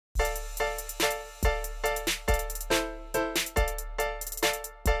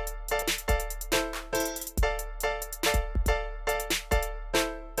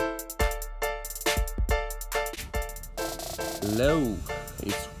Hello,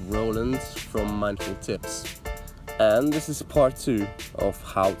 it's Roland from Mindful Tips, and this is part 2 of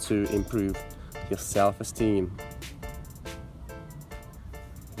how to improve your self-esteem.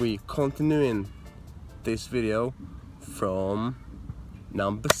 We're continuing this video from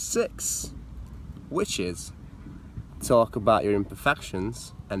number 6, which is talk about your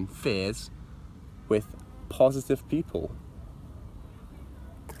imperfections and fears with positive people.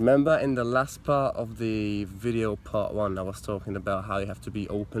 Remember in the last part of the video, part 1, I was talking about how you have to be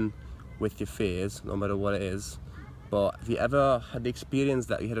open with your fears, no matter what it is. But have you ever had the experience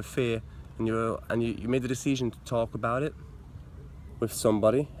that you had a fear and you made the decision to talk about it with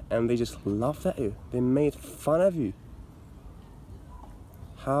somebody and they just laughed at you? They made fun of you.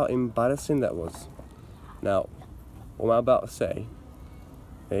 How embarrassing that was. Now, what I'm about to say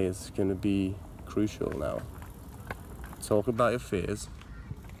is going to be crucial now. Talk about your fears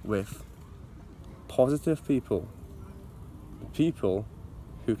with positive people, the people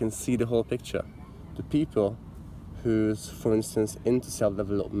who can see the whole picture, the people who's, for instance, into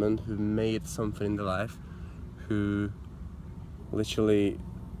self-development, who made something in their life, who literally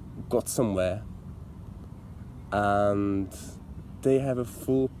got somewhere and they have a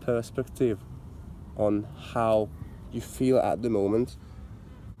full perspective on how you feel at the moment.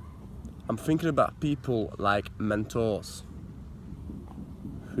 I'm thinking about people like mentors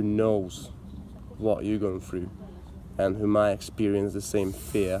who knows what you're going through and who might experience the same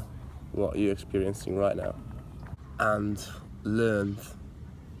fear what you're experiencing right now, and learned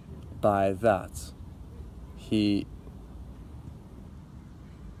by that. He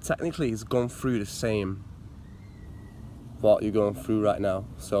technically has gone through the same what you're going through right now,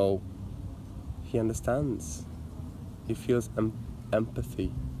 so he understands, he feels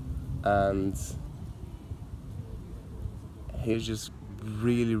empathy, and he's just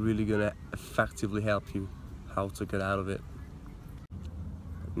really gonna effectively help you how to get out of it.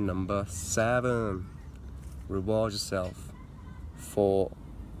 Number 7, reward yourself for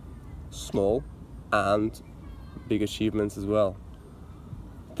small and big achievements as well.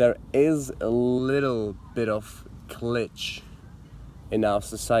 There is a little bit of glitch in our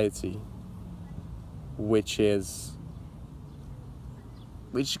society, which is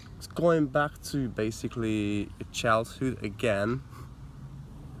going back to basically childhood again,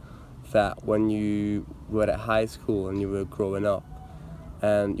 that when you were at high school and you were growing up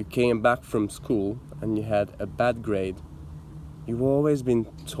and you came back from school and you had a bad grade, you've always been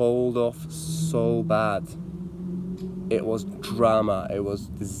told off so bad. It was drama, it was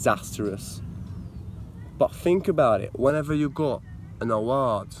disastrous. But think about it, whenever you got an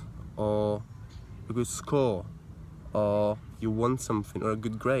award or a good score or you won something or a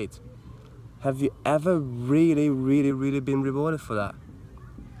good grade, have you ever really been rewarded for that?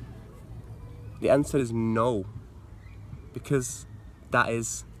 The answer is no, because that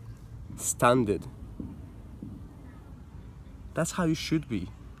is standard. That's how you should be.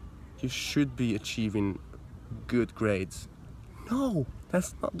 You should be achieving good grades. No,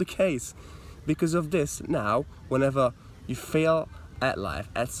 that's not the case. Because of this, now, whenever you fail at life,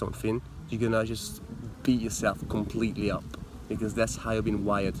 at something, you're gonna just beat yourself completely up, because that's how you've been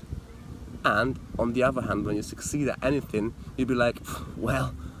wired. And on the other hand, when you succeed at anything, you'll be like,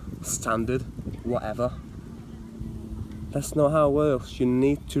 well, standard, whatever. That's not how it works. You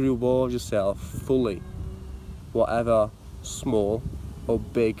need to reward yourself fully, whatever small or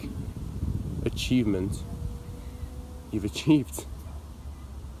big achievement you've achieved.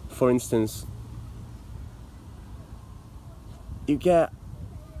 For instance, you get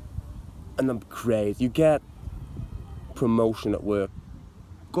an upgrade, you get promotion at work.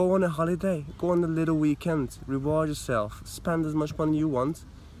 Go on a holiday, go on a little weekend, reward yourself, spend as much money you want.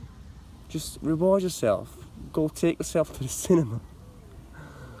 Just reward yourself. Go take yourself to the cinema.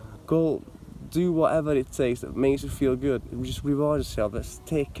 Go do whatever it takes that makes you feel good. Just reward yourself. Let's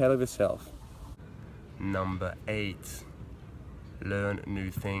take care of yourself. Number 8, learn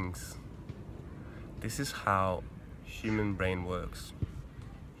new things. This is how human brain works.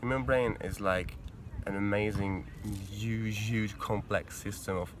 Human brain is like an amazing, huge complex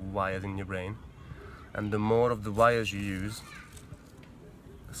system of wires in your brain. And the more of the wires you use,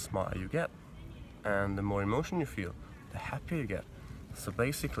 the smarter you get, and the more emotion you feel, the happier you get. So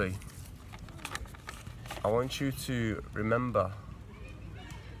basically, I want you to remember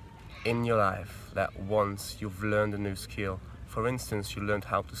in your life that once you've learned a new skill, for instance, you learned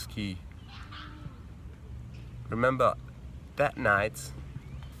how to ski, remember that night,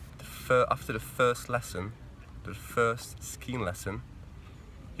 after the first lesson, the first skiing lesson,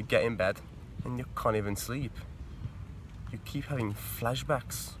 you get in bed and you can't even sleep. You keep having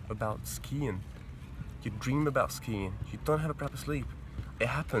flashbacks about skiing. you dream about skiing, you don't have a proper sleep. It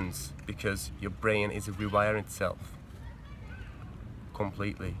happens because your brain is rewiring itself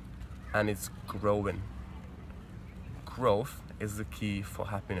completely, and it's growing. Growth is the key for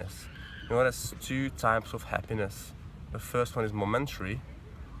happiness. You know, there's two types of happiness. The first one is momentary,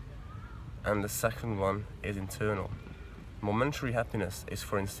 and the second one is internal. Momentary happiness is,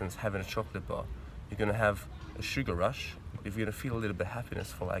 for instance, having a chocolate bar. You're gonna have a sugar rush, you're gonna feel a little bit of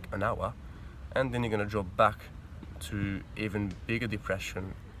happiness for like an hour, and then you're gonna drop back to even bigger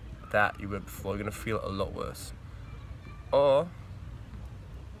depression that you were before. You're gonna feel a lot worse. Or,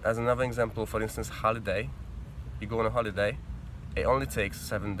 as another example, for instance, holiday. You go on a holiday, it only takes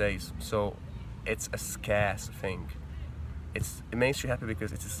 7 days, so it's a scarce thing. It makes you happy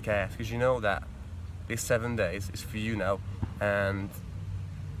because it's scarce, because you know that these 7 days is for you now, and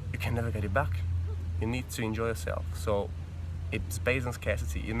you can never get it back. You need to enjoy yourself. So it's based on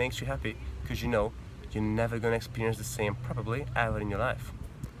scarcity. It makes you happy because you know you're never going to experience the same probably ever in your life.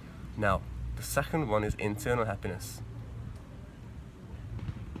 Now, the second one is internal happiness.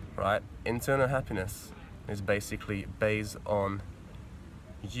 Right? Internal happiness is basically based on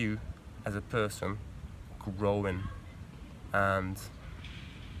you as a person growing and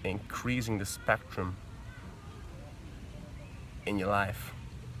increasing the spectrum in your life,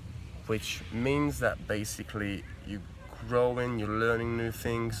 which means that basically you're growing, you're learning new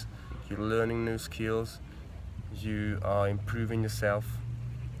things, you're learning new skills, you are improving yourself,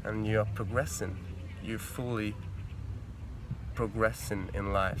 and you are progressing. You're fully progressing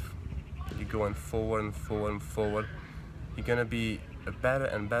in life. You're going forward and forward and forward. You're gonna be a better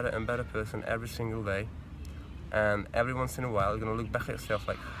and better and better person every single day, and every once in a while you're gonna look back at yourself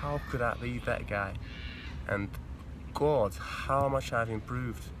like, how could I be that guy? And God, how much I've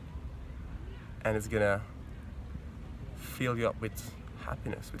improved. And it's gonna fill you up with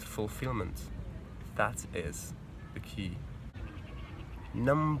happiness, with fulfillment. That is the key.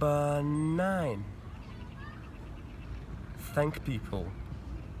 Number 9. Thank people.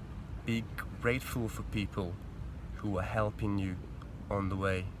 Be grateful for people who are helping you on the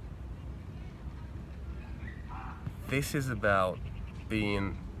way. This is about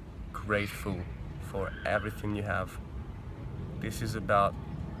being grateful for everything you have. This is about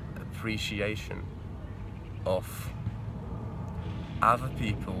appreciation of other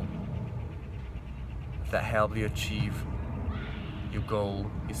people that help you achieve your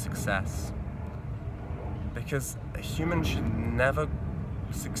goal, your success. Because a human should never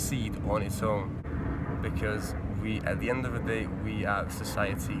succeed on its own, because at the end of the day, we are a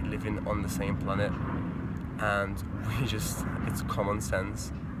society living on the same planet, and it's common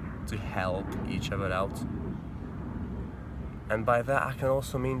sense to help each other out. And by that I can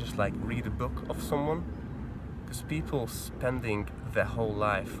also mean just like read a book of someone, because people spending their whole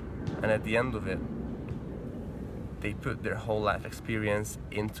life, and at the end of it they put their whole life experience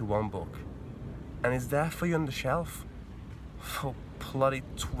into one book, and it's there for you on the shelf for bloody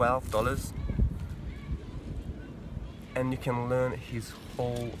 $12, and you can learn his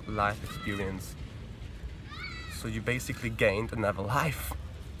whole life experience. So you basically gained another life.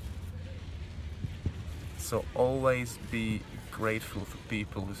 So always be grateful for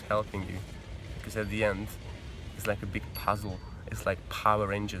people who's helping you, because at the end it's like a big puzzle. It's like Power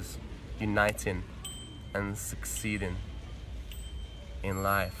Rangers uniting and succeeding in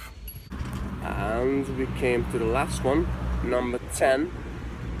life. And we came to the last one, number 10.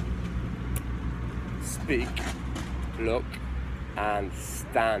 Speak, look, and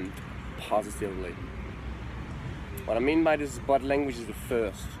stand positively. What I mean by this body language is the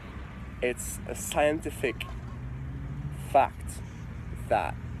first. It's a scientific fact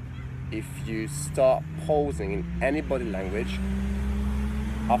that if you start posing in any body language,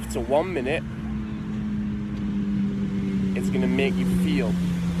 after 1 minute, it's gonna make you feel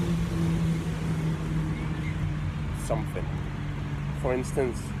something. For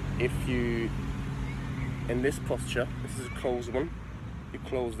instance, if you, in this posture, this is a closed one, you're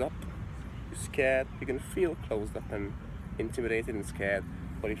closed up, you're scared, you're gonna feel closed up and intimidated and scared.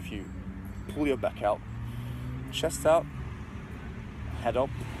 But if you pull your back out, chest out, head up,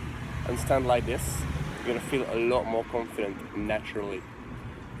 and stand like this, you're gonna feel a lot more confident naturally.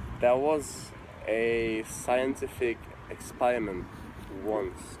 There was a scientific experiment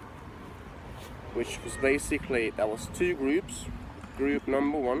once, which was basically, there was 2 groups. Group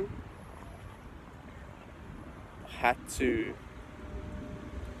number 1 had to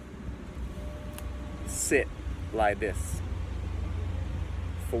sit like this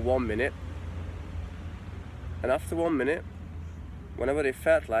for 1 minute, and after 1 minute, whenever they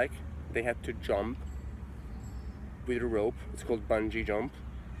felt like, they had to jump with a rope. It's called bungee jump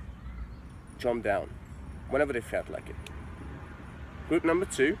down. whenever they felt like it. Group number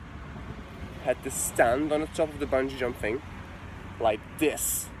 2 had to stand on the top of the bungee jump thing like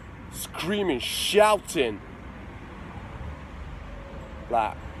this, screaming, shouting,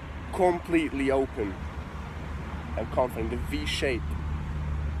 like completely open and confident, the V shape,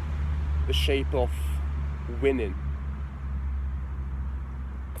 the shape of winning,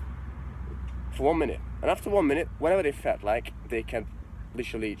 for 1 minute. And after 1 minute, whenever they felt like, they can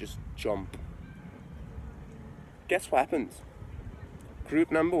literally just jump. Guess what happened?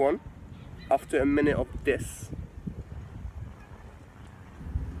 Group number 1, after a minute of this,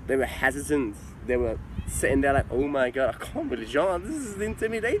 they were hesitant. They were sitting there like, oh my god, I can't really jump, this is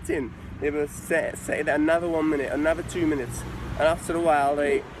intimidating. They were sitting there another 1 minute, another 2 minutes, and after a while,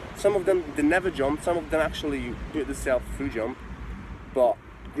 some of them, they never jumped, some of them actually do it themselves through jump, but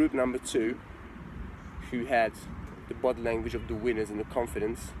group number 2, who had the body language of the winners and the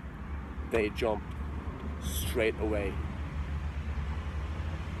confidence, they jumped straight away.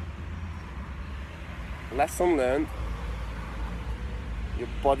 Lesson learned: your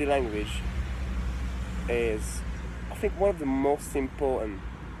body language is, I think, one of the most important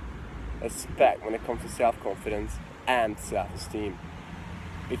aspects when it comes to self-confidence and self-esteem.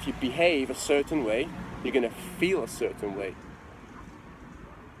 If you behave a certain way, you're gonna feel a certain way.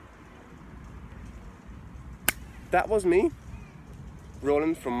 That was me,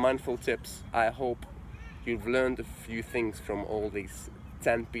 Roland from Mindful Tips. I hope you've learned a few things from all these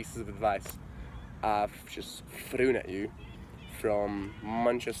 10 pieces of advice I've just thrown at you from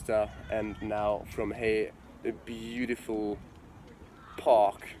Manchester and now from here, the beautiful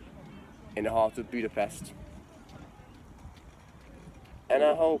park in the heart of Budapest. And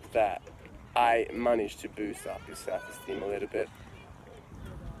I hope that I managed to boost up your self-esteem a little bit.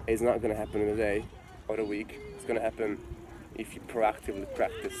 It's not going to happen in a day or a week. It's going to happen if you proactively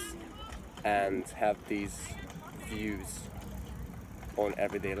practice and have these views on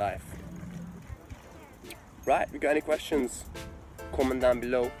everyday life. Right, if you got any questions, comment down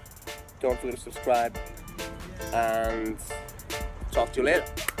below. Don't forget to subscribe, and talk to you later.